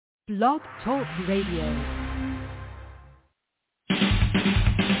Blog Talk Radio.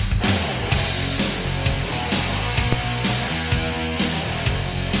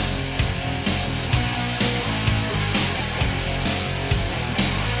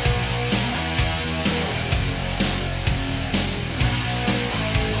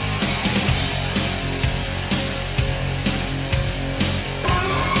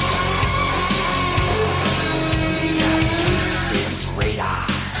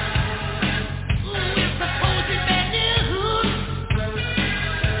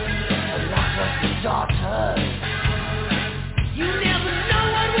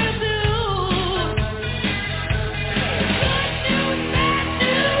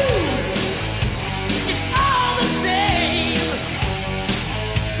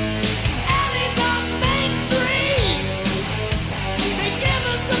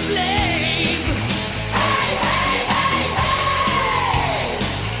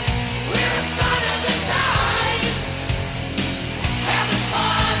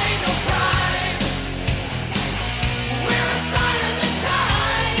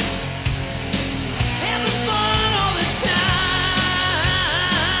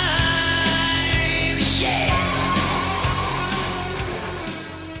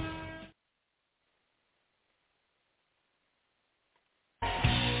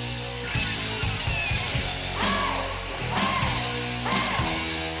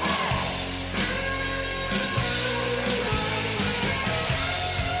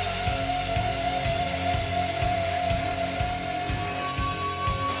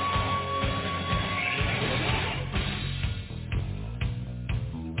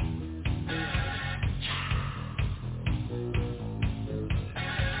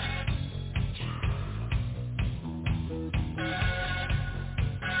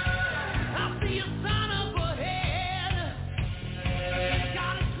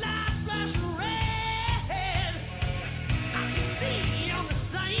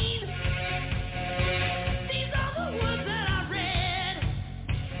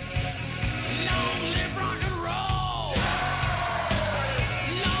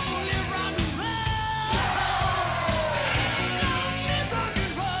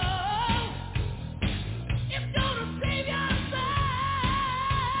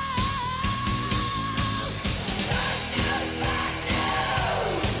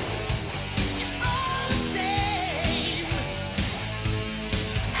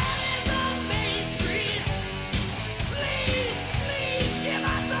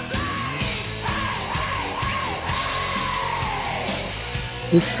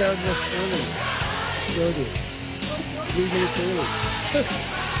 We started this early. Go to 3 minutes early.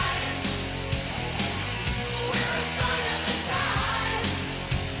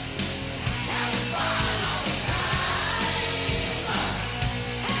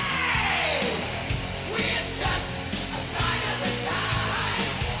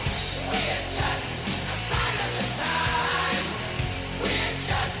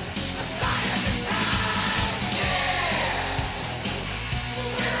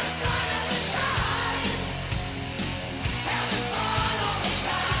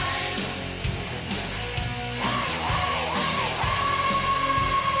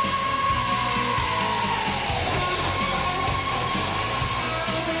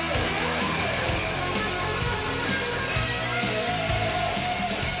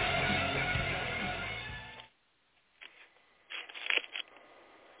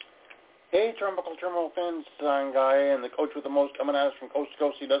 Hey, Turnbuckle, Turmoil fans, design guy, and the coach with the most coming at us from coast to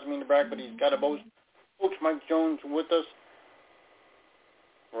coast. He doesn't mean to brag, but he's got a boast. Coach Mike Jones with us.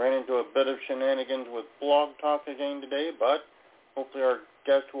 Ran into a bit of shenanigans with Blog Talk again today, but hopefully our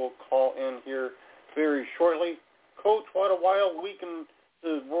guest will call in here very shortly. Coach, what a wild week in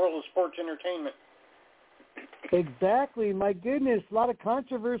the world of sports entertainment. Exactly. My goodness, a lot of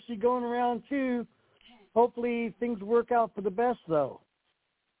controversy going around, too. Hopefully things work out for the best, though.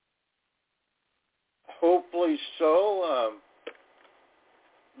 Hopefully so.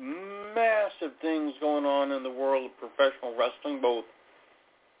 Massive things going on in the world of professional wrestling, both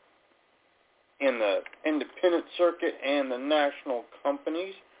in the independent circuit and the national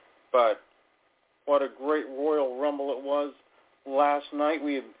companies. But what a great Royal Rumble it was last night.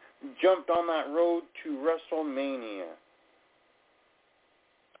 We have jumped on that road to WrestleMania.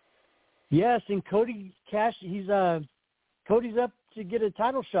 Yes, and Cody Cash, Cody's up to get a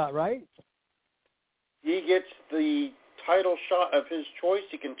title shot, right? He gets the title shot of his choice.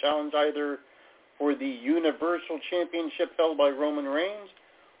 He can challenge either for the Universal Championship held by Roman Reigns,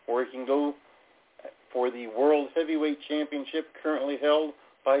 or he can go for the World Heavyweight Championship currently held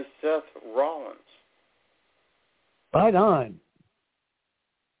by Seth Rollins. Right on.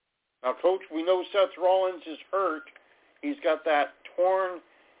 Now, Coach, we know Seth Rollins is hurt. He's got that torn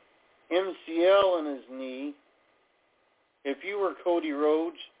MCL in his knee. If you were Cody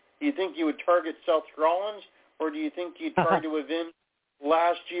Rhodes, do you think you would target Seth Rollins, or do you think you'd try to avenge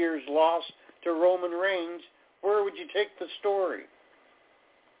last year's loss to Roman Reigns? Where would you take the story?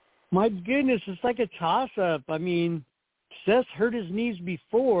 My goodness, it's like a toss-up. I mean, Seth hurt his knees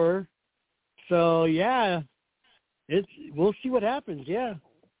before, so yeah, we'll see what happens, yeah.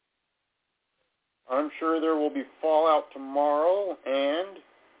 I'm sure there will be fallout tomorrow, and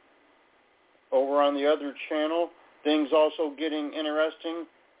over on the other channel, things also getting interesting.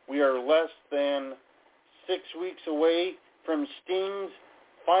 We are less than 6 weeks away from Sting's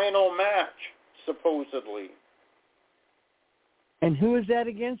final match, supposedly. And who is that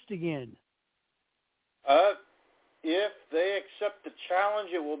against again? If they accept the challenge,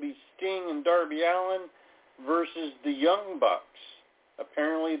 it will be Sting and Darby Allin versus the Young Bucks.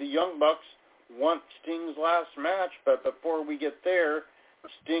 Apparently the Young Bucks want Sting's last match, but before we get there,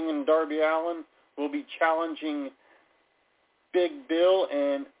 Sting and Darby Allin will be challenging Big Bill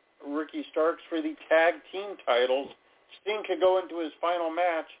and Ricky Starks for the tag team titles. Sting could go into his final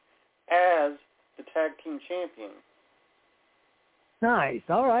match as the tag team champion. Nice.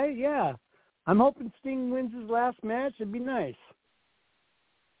 All right, yeah. I'm hoping Sting wins his last match. It'd be nice.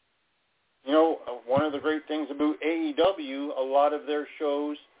 You know, one of the great things about AEW, a lot of their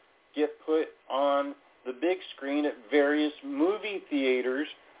shows get put on the big screen at various movie theaters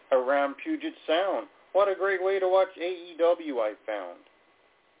around Puget Sound. What a great way to watch AEW, I found.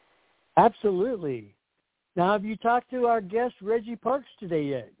 Absolutely. Now, have you talked to our guest, Reggie Parks, today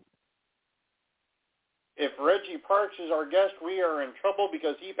yet? If Reggie Parks is our guest, we are in trouble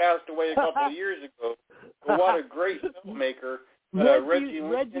because he passed away a couple of years ago. But what a great filmmaker. Reggie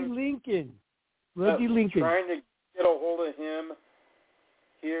Lincoln. Reggie Lincoln. Trying to get a hold of him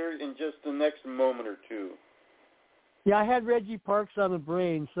here in just the next moment or two. Yeah, I had Reggie Parks on the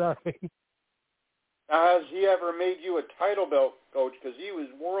brain, sorry. Has he ever made you a title belt, Coach? Because he was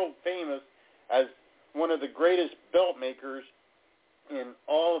world famous as one of the greatest belt makers in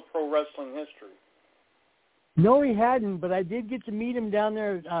all of pro wrestling history. No, he hadn't, but I did get to meet him down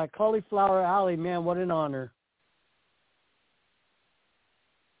there at Cauliflower Alley. Man, what an honor.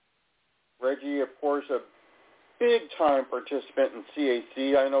 Reggie, of course, a big-time participant in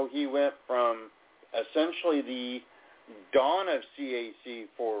CAC. I know he went from essentially the dawn of CAC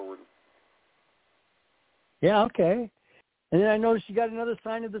forward. Yeah, okay. And then I noticed you got another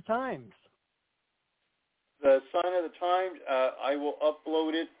Sign of the Times. The Sign of the Times, I will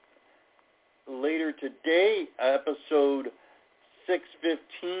upload it later today, episode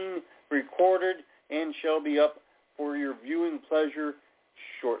 615, recorded, and shall be up for your viewing pleasure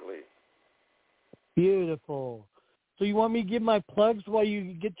shortly. Beautiful. So you want me to give my plugs while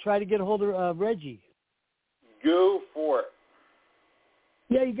you try to get a hold of Reggie? Go for it.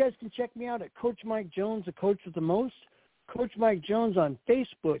 Yeah, you guys can check me out at Coach Mike Jones, the coach with the most. Coach Mike Jones on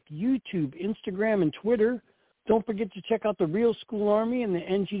Facebook, YouTube, Instagram, and Twitter. Don't forget to check out the Real School Army and the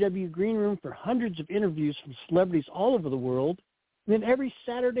NGW Green Room for hundreds of interviews from celebrities all over the world. And then every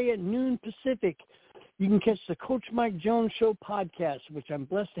Saturday at noon Pacific, you can catch the Coach Mike Jones Show podcast, which I'm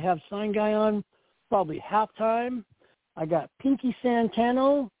blessed to have Sign Guy on probably halftime. I got Pinky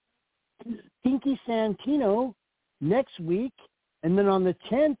Santino next week. And then on the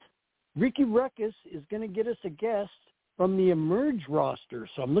 10th, Ricky Ruckus is going to get us a guest from the Emerge roster.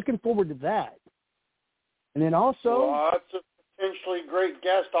 So I'm looking forward to that. And then also... lots of potentially great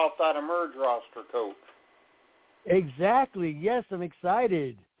guests off that Emerge roster, Coach. Exactly. Yes, I'm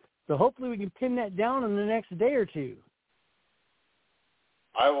excited. So hopefully we can pin that down in the next day or two.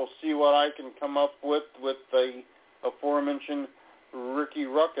 I will see what I can come up with the aforementioned Ricky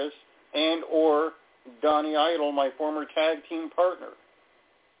Ruckus and or Donnie Idol, my former tag team partner.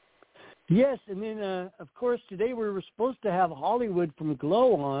 Yes, and then, of course, today we were supposed to have Hollywood from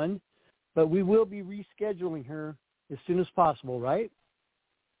Glow on, but we will be rescheduling her as soon as possible, right?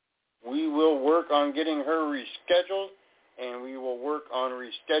 We will work on getting her rescheduled, and we will work on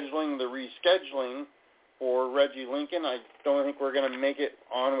rescheduling the rescheduling for Reggie Lincoln. I don't think we're going to make it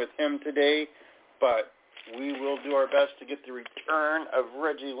on with him today, but we will do our best to get the return of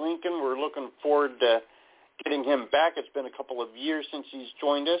Reggie Lincoln. We're looking forward to getting him back. It's been a couple of years since he's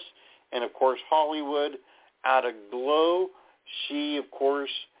joined us. And, of course, Hollywood out of Glow. She, of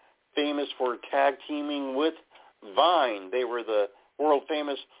course, famous for tag teaming with Vine. They were the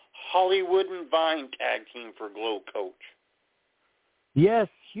world-famous Hollywood and Vine tag team for Glow, Coach. Yes,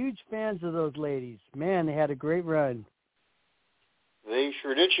 huge fans of those ladies. Man, they had a great run. They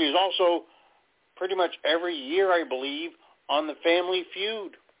sure did. She's also pretty much every year, I believe, on the Family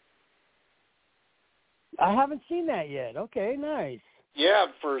Feud. I haven't seen that yet. Okay, nice. Yeah,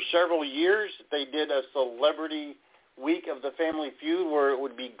 for several years they did a celebrity week of the Family Feud where it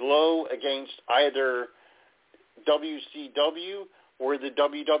would be Glow against either WCW or the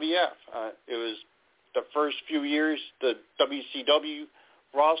WWF. It was the first few years the WCW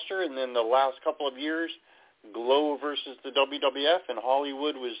roster, and then the last couple of years Glow versus the WWF, and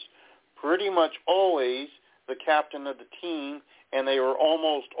Hollywood was pretty much always the captain of the team, and they were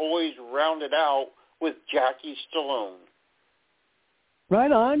almost always rounded out with Jackie Stallone.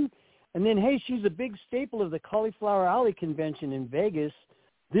 Right on. And then, hey, she's a big staple of the Cauliflower Alley convention in Vegas.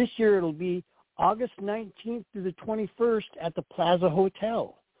 This year it'll be August 19th through the 21st at the Plaza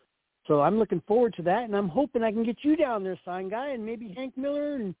Hotel. So I'm looking forward to that, and I'm hoping I can get you down there, Sign Guy, and maybe Hank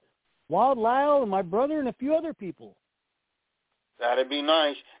Miller and Wild Lyle and my brother and a few other people. That'd be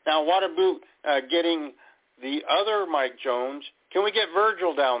nice. Now, what about getting the other Mike Jones? Can we get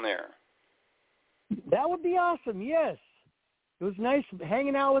Virgil down there? That would be awesome, yes. It was nice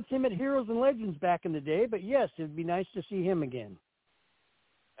hanging out with him at Heroes and Legends back in the day, but yes, it would be nice to see him again.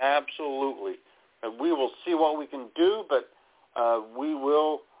 Absolutely. We will see what we can do, but we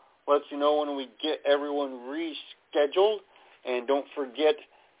will let you know when we get everyone rescheduled. And don't forget,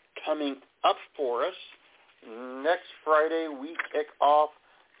 coming up for us, next Friday we kick off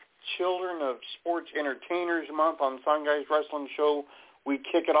Children of Sports Entertainers Month on Sun Guys Wrestling Show. We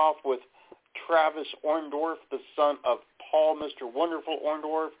kick it off with Travis Orndorff, the son of Paul, Mr. Wonderful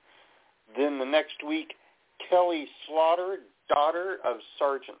Orndorff. Then the next week, Kelly Slaughter, daughter of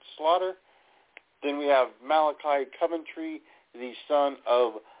Sergeant Slaughter. Then we have Malachi Coventry, the son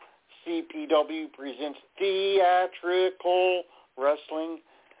of CPW, presents Theatrical Wrestling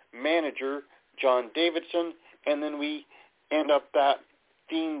manager John Davidson. And then we end up that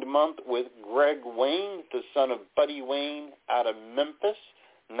themed month with Greg Wayne, the son of Buddy Wayne out of Memphis,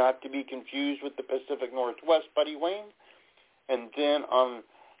 not to be confused with the Pacific Northwest Buddy Wayne. And then on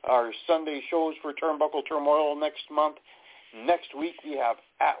our Sunday shows for Turnbuckle Turmoil next week we have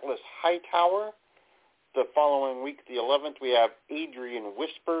Atlas Hightower. The following week, the 11th, we have Adrian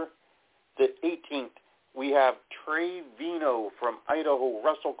Whisper. The 18th, we have Trey Vino from Idaho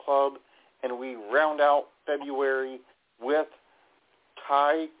Wrestle Club. And we round out February with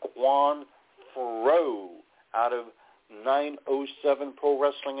Tai Quan Fro out of 907 Pro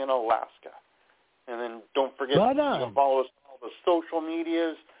Wrestling in Alaska. And then don't forget, you can follow us on all the social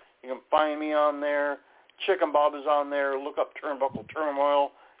medias. You can find me on there. Chicken Bob is on there. Look up Turnbuckle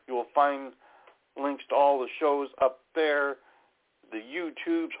Turmoil. You will find links to all the shows up there. The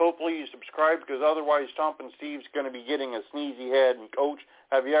YouTubes, hopefully you subscribe, because otherwise Stompin' Steve's going to be getting a sneezy head. And, Coach,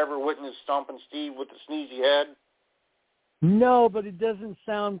 have you ever witnessed Stompin' Steve with a sneezy head? No, but it doesn't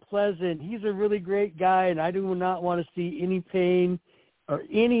sound pleasant. He's a really great guy, and I do not want to see any pain or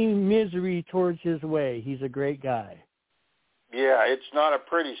any misery towards his way. He's a great guy. Yeah, it's not a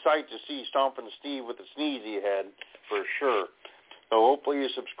pretty sight to see Stompin' Steve with a sneezy head, for sure. So hopefully you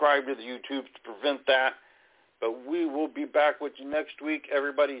subscribe to the YouTube to prevent that. But we will be back with you next week.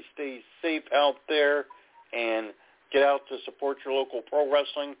 Everybody stay safe out there and get out to support your local pro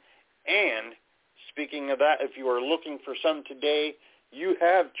wrestling. And speaking of that, if you are looking for some today, you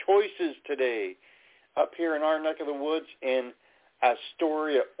have choices today. Up here in our neck of the woods in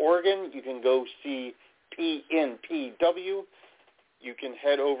Astoria, Oregon, you can go see PNPW. You can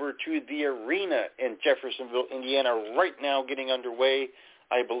head over to the arena in Jeffersonville, Indiana. Right now getting underway,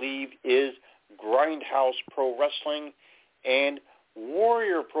 I believe, is Grindhouse Pro Wrestling and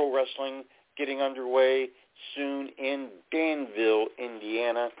Warrior Pro Wrestling getting underway soon in Danville,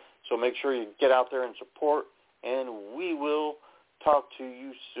 Indiana. So make sure you get out there and support, and we will talk to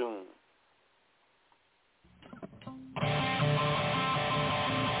you soon.